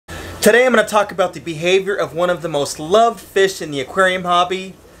Today I'm going to talk about the behavior of one of the most loved fish in the aquarium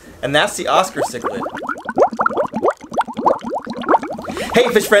hobby, and that's the Oscar cichlid.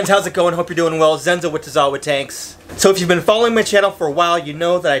 Hey fish friends, how's it going? Hope you're doing well. Zenzo with Tazawa Tanks. So if you've been following my channel for a while, you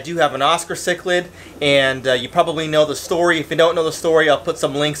know that I do have an Oscar cichlid, and you probably know the story. If you don't know the story, I'll put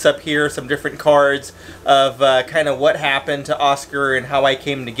some links up here, some different cards of kind of what happened to Oscar and how I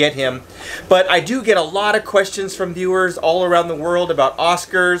came to get him. But I do get a lot of questions from viewers all around the world about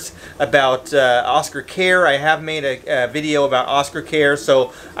Oscars, about Oscar care. I have made a video about Oscar care,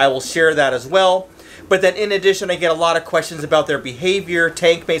 so I will share that as well. But then in addition, I get a lot of questions about their behavior,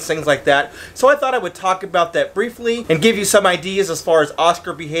 tank mates, things like that. So I thought I would talk about that briefly and give you some ideas as far as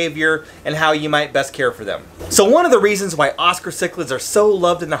Oscar behavior and how you might best care for them. So one of the reasons why Oscar cichlids are so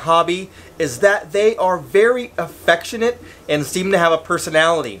loved in the hobby is that they are very affectionate and seem to have a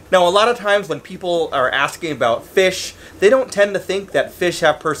personality. Now a lot of times when people are asking about fish, they don't tend to think that fish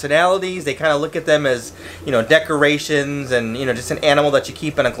have personalities. They kind of look at them as, you know, decorations and, you know, just an animal that you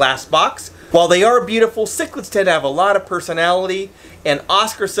keep in a glass box. While they are beautiful, cichlids tend to have a lot of personality, and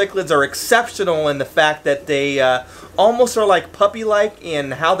Oscar cichlids are exceptional in the fact that they almost are like puppy-like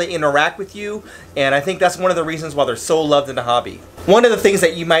in how they interact with you, and I think that's one of the reasons why they're so loved in the hobby. One of the things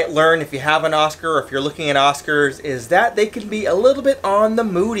that you might learn if you have an Oscar or if you're looking at Oscars is that they can be a little bit on the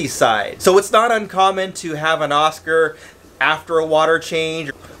moody side. So it's not uncommon to have an Oscar after a water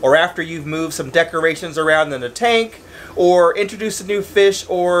change or after you've moved some decorations around in the tank, or introduce a new fish,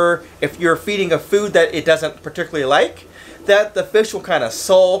 or if you're feeding a food that it doesn't particularly like, that the fish will kind of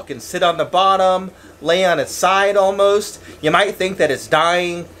sulk and sit on the bottom, lay on its side almost. You might think that it's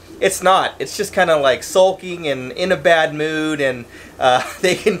dying. It's not. It's just kind of like sulking and in a bad mood, and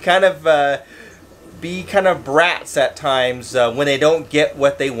they can kind of be kind of brats at times when they don't get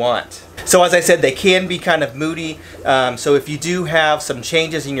what they want. So as I said, they can be kind of moody. So if you do have some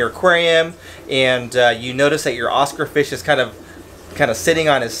changes in your aquarium and you notice that your Oscar fish is kind of sitting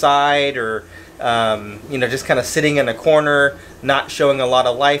on his side, or you know, just kind of sitting in a corner, not showing a lot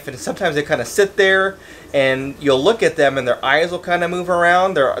of life, and sometimes they kind of sit there and you'll look at them and their eyes will kind of move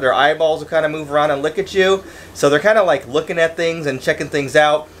around, their eyeballs will kind of move around and look at you. So they're kind of like looking at things and checking things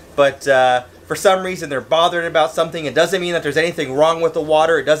out, but for some reason they're bothered about something. It doesn't mean that there's anything wrong with the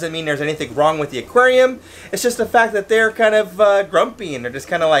water. It doesn't mean there's anything wrong with the aquarium. It's just the fact that they're kind of grumpy and they're just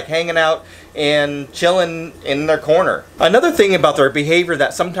kind of like hanging out and chilling in their corner. Another thing about their behavior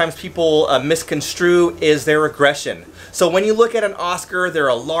that sometimes people misconstrue is their aggression. So when you look at an Oscar, they're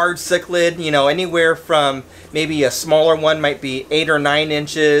a large cichlid, you know, anywhere from maybe a smaller one might be 8 or 9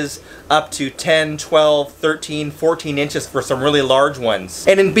 inches up to 10, 12, 13, 14 inches for some really large ones.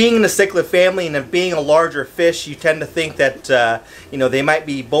 And in being in the cichlid family and in being a larger fish, you tend to think that, you know, they might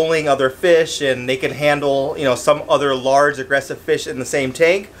be bullying other fish and they can handle, you know, some other large aggressive fish in the same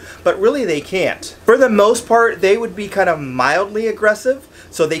tank, but really they can't. For the most part, they would be kind of mildly aggressive.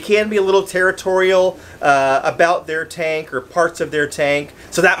 So they can be a little territorial about their tank or parts of their tank.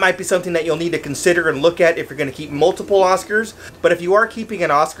 So that might be something that you'll need to consider and look at if you're going to keep multiple Oscars. But if you are keeping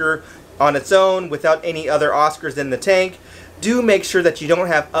an Oscar on its own without any other Oscars in the tank, do make sure that you don't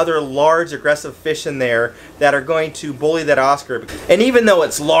have other large aggressive fish in there that are going to bully that Oscar. And even though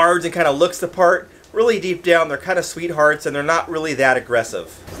it's large and kind of looks the part, really deep down they're kind of sweethearts and they're not really that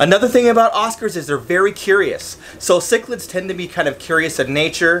aggressive. Another thing about Oscars is they're very curious. So cichlids tend to be kind of curious in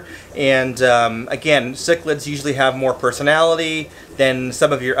nature, and again, cichlids usually have more personality than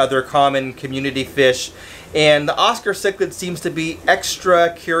some of your other common community fish, and the Oscar cichlid seems to be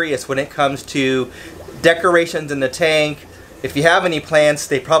extra curious when it comes to decorations in the tank. If you have any plants,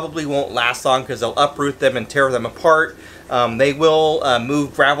 they probably won't last long because they'll uproot them and tear them apart. They will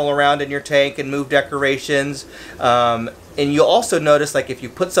move gravel around in your tank and move decorations. And you'll also notice, like, if you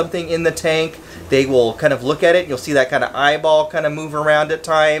put something in the tank, they will kind of look at it. You'll see that kind of eyeball kind of move around at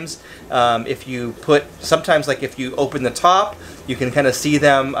times. If you put, sometimes like if you open the top, you can kind of see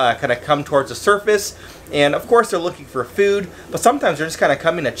them kind of come towards the surface. And of course they're looking for food, but sometimes they're just kind of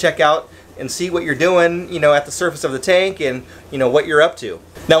coming to check out and see what you're doing, you know, at the surface of the tank and, you know, what you're up to.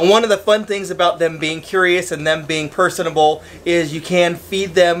 Now, one of the fun things about them being curious and them being personable is you can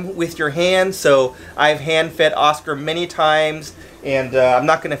feed them with your hands. So I've hand fed Oscar many times, and I'm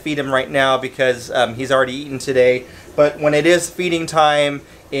not going to feed him right now because he's already eaten today. But when it is feeding time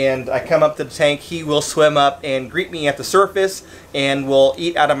and I come up to the tank, he will swim up and greet me at the surface and will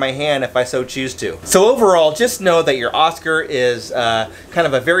eat out of my hand if I so choose to. So overall, just know that your Oscar is kind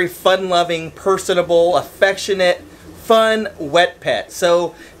of a very fun-loving, personable, affectionate, fun, wet pet.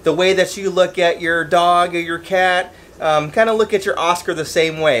 So the way that you look at your dog or your cat, kind of look at your Oscar the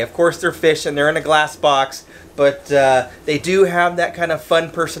same way. Of course, they're fish and they're in a glass box, but they do have that kind of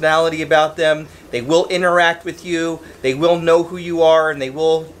fun personality about them. They will interact with you. They will know who you are, and they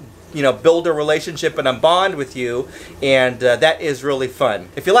will, you know, build a relationship and a bond with you, and that is really fun.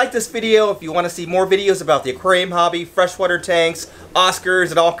 If you like this video, if you want to see more videos about the aquarium hobby, freshwater tanks, Oscars,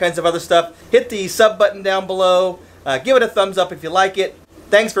 and all kinds of other stuff, hit the sub button down below. Give it a thumbs up if you like it.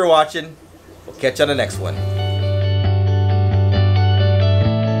 Thanks for watching. We'll catch you on the next one.